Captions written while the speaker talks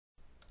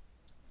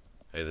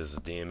Hey, this is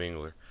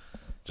Engeler.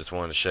 Just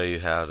wanted to show you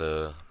how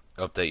to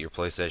update your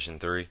PlayStation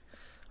 3.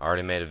 I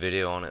already made a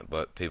video on it,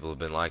 but people have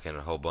been liking it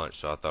a whole bunch,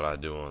 so I thought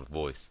I'd do one with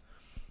voice.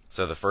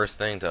 So the first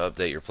thing to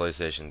update your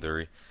PlayStation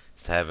 3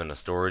 is having a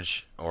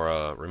storage or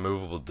a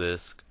removable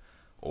disk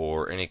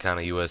or any kind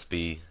of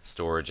USB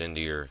storage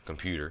into your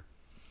computer.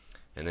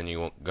 And then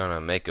you're going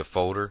to make a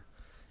folder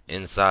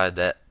inside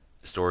that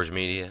storage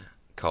media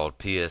called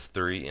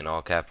PS3 in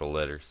all capital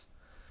letters.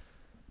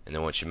 And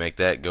then once you make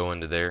that, go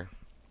into there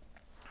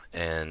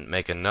and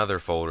make another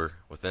folder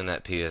within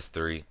that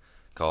PS3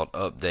 called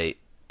update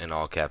in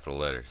all capital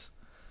letters.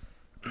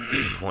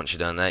 Once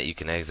you've done that, you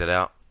can exit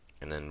out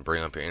and then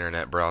bring up your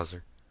internet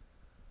browser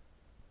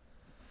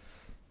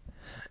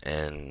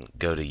and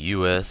go to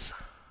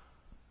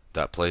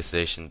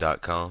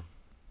us.playstation.com.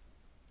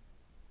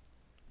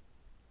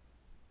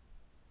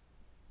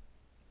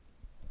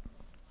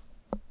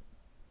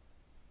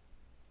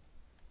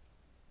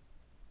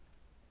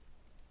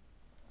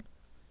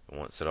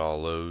 Once it all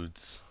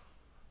loads,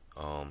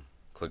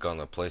 click on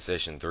the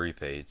PlayStation 3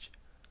 page.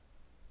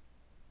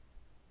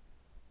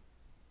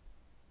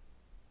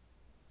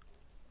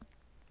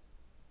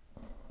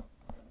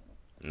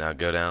 Now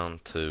go down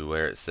to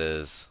where it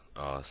says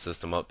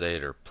System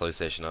Update or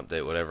PlayStation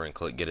Update, whatever, and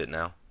click Get It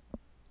Now.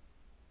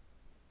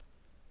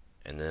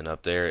 And then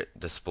up there it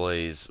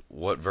displays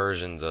what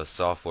version the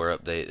software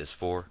update is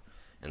for.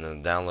 And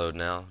then Download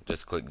Now,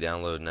 just click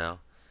Download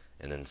Now,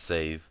 and then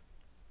Save.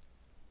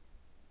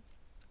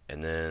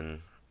 And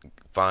then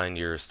find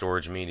your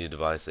storage media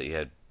device that you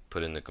had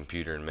put in the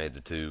computer and made the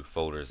two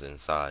folders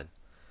inside.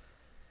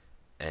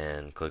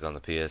 And click on the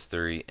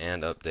PS3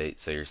 and Update,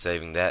 so you're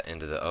saving that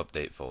into the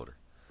Update folder.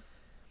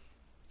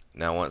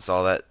 Now once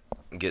all that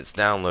gets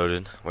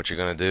downloaded, what you're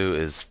going to do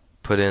is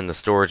put in the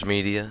storage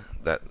media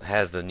that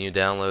has the new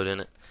download in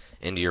it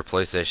into your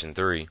PlayStation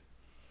 3.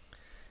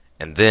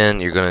 And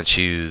then you're going to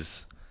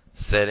choose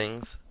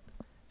Settings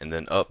and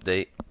then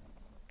Update.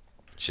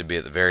 Should be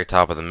at the very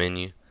top of the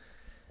menu.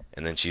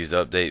 And then choose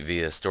Update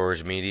via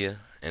Storage Media,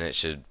 and it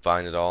should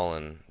find it all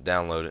and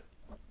download it,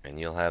 and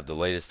you'll have the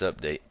latest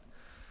update.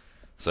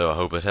 So I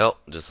hope it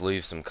helped. Just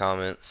leave some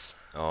comments.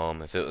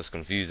 If it was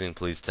confusing,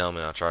 please tell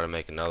me. I'll try to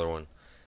make another one